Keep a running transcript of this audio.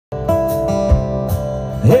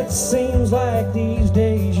It seems like these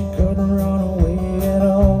days you couldn't run away at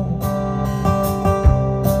all.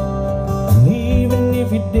 And even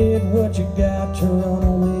if you did, what you got to run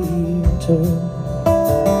away to?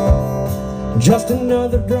 Just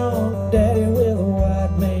another drunk daddy with a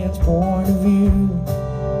white man's point of view.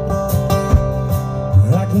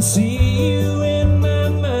 I can see you in my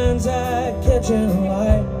mind's eye catching a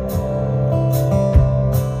light.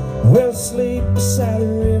 We'll sleep beside the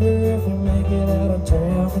river if we make it out of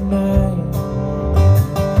town tonight.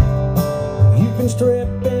 You can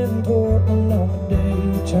strip in Portland on the day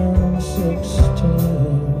you turn 16.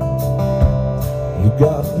 You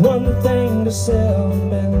got one thing to sell, and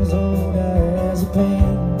Ben's old as a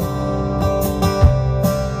pain.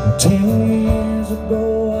 10 years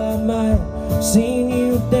ago I might have seen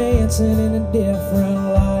you dancing in a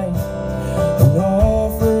different light, and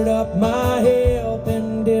offered up my help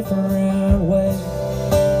in different ways.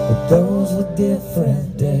 But those were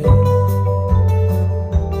different days.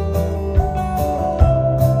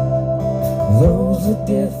 Those were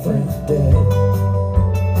different days.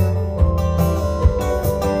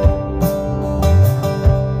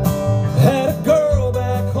 Had a girl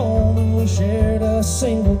back home and we shared a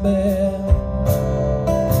single bed.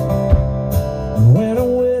 And when I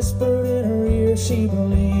whispered in her ear, she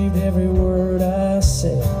believed every word I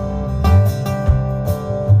said.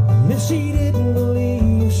 And if she didn't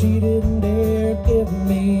believe, she didn't dare give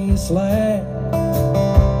me slack.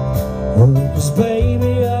 Oh, 'cause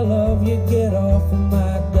baby, I love you, get off of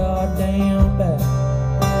my goddamn back.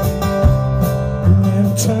 And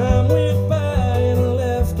then time went by and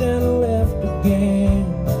left again.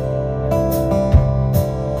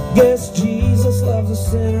 Guess Jesus loves a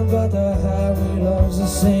sinner, but the highway loves a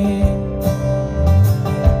sin.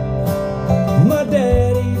 My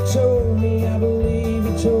daddy told me, I believe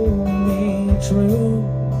he told me true,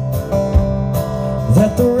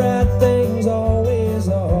 that the right thing's always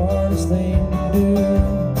the hardest thing to do.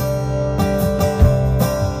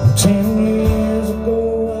 10 years ago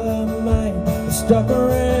I might have stuck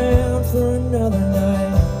around for another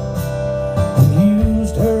night and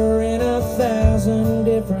used her in 1,000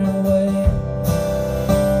 different ways.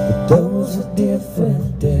 But those are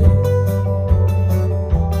different days.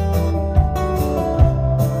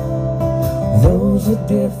 Those are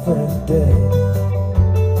different days.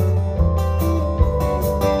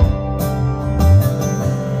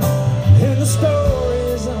 And the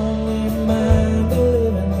story's only mine to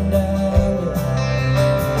live and die with,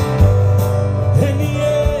 and the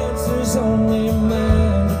answer's only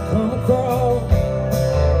mine to come across.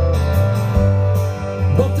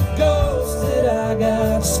 But the ghost that I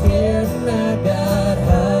got scared and I got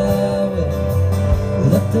high with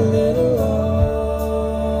left a little lost.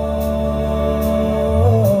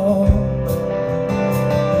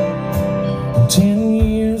 10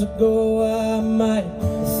 years ago I might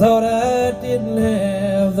have thought I didn't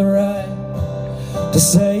have the right to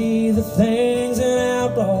say the things an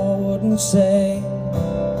outlaw wouldn't say.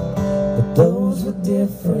 But those were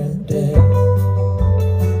different days.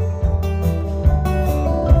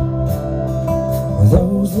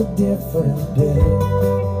 Those were different days.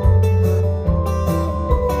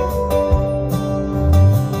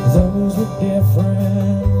 Those were different